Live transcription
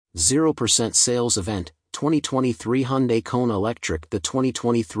0% sales event, 2023 Hyundai Kona Electric. The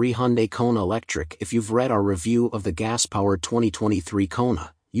 2023 Hyundai Kona Electric. If you've read our review of the gas-powered 2023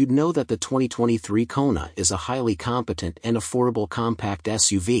 Kona, you'd know that the 2023 Kona is a highly competent and affordable compact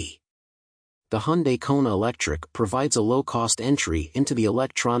SUV. The Hyundai Kona Electric provides a low-cost entry into the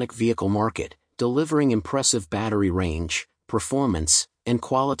electronic vehicle market, delivering impressive battery range, performance, and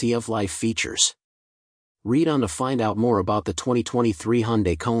quality-of-life features. Read on to find out more about the 2023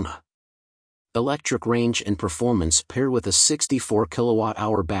 Hyundai Kona. Electric range and performance. Paired with a 64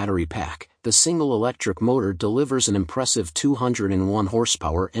 kWh battery pack, the single electric motor delivers an impressive 201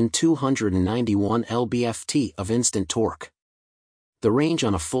 horsepower and 291 lb-ft of instant torque. The range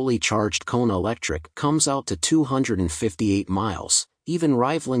on a fully charged Kona Electric comes out to 258 miles, even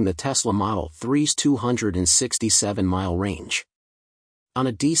rivaling the Tesla Model 3's 267-mile range. On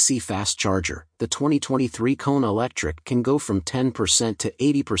a DC fast charger, the 2023 Kona Electric can go from 10% to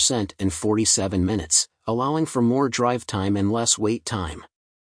 80% in 47 minutes, allowing for more drive time and less wait time.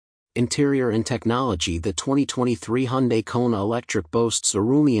 Interior and technology. The 2023 Hyundai Kona Electric boasts a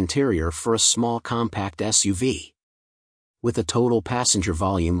roomy interior for a small compact SUV. With a total passenger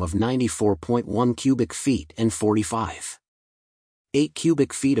volume of 94.1 cubic feet and 45.8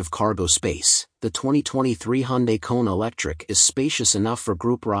 cubic feet of cargo space, the 2023 Hyundai Kona Electric is spacious enough for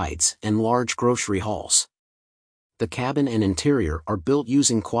group rides and large grocery hauls. The cabin and interior are built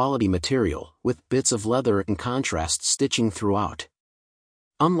using quality material, with bits of leather and contrast stitching throughout.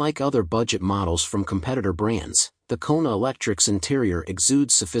 Unlike other budget models from competitor brands, the Kona Electric's interior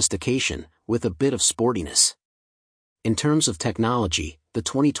exudes sophistication, with a bit of sportiness. In terms of technology, the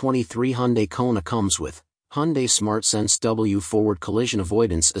 2023 Hyundai Kona comes with Hyundai SmartSense W Forward Collision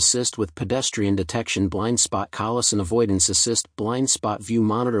Avoidance Assist with Pedestrian Detection, Blind Spot Collision Avoidance Assist, Blind Spot View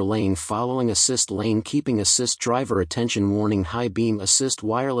Monitor, Lane Following Assist, Lane Keeping Assist, Driver Attention Warning, High Beam Assist,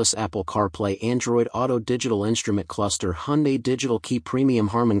 Wireless Apple CarPlay, Android Auto, Digital Instrument Cluster, Hyundai Digital Key, Premium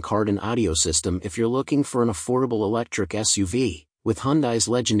Harman Kardon Audio System. If you're looking for an affordable electric SUV, with Hyundai's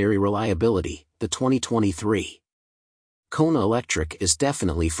legendary reliability, the 2023 Kona Electric is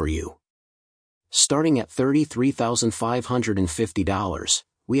definitely for you. Starting at $33,550,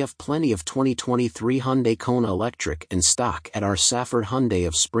 we have plenty of 2023 Hyundai Kona Electric in stock at our Safford Hyundai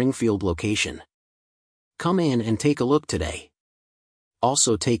of Springfield location. Come in and take a look today.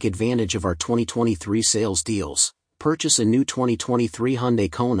 Also take advantage of our 2023 sales deals. Purchase a new 2023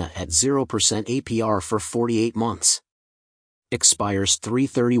 Hyundai Kona at 0% APR for 48 months. Expires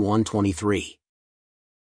 3/31/23.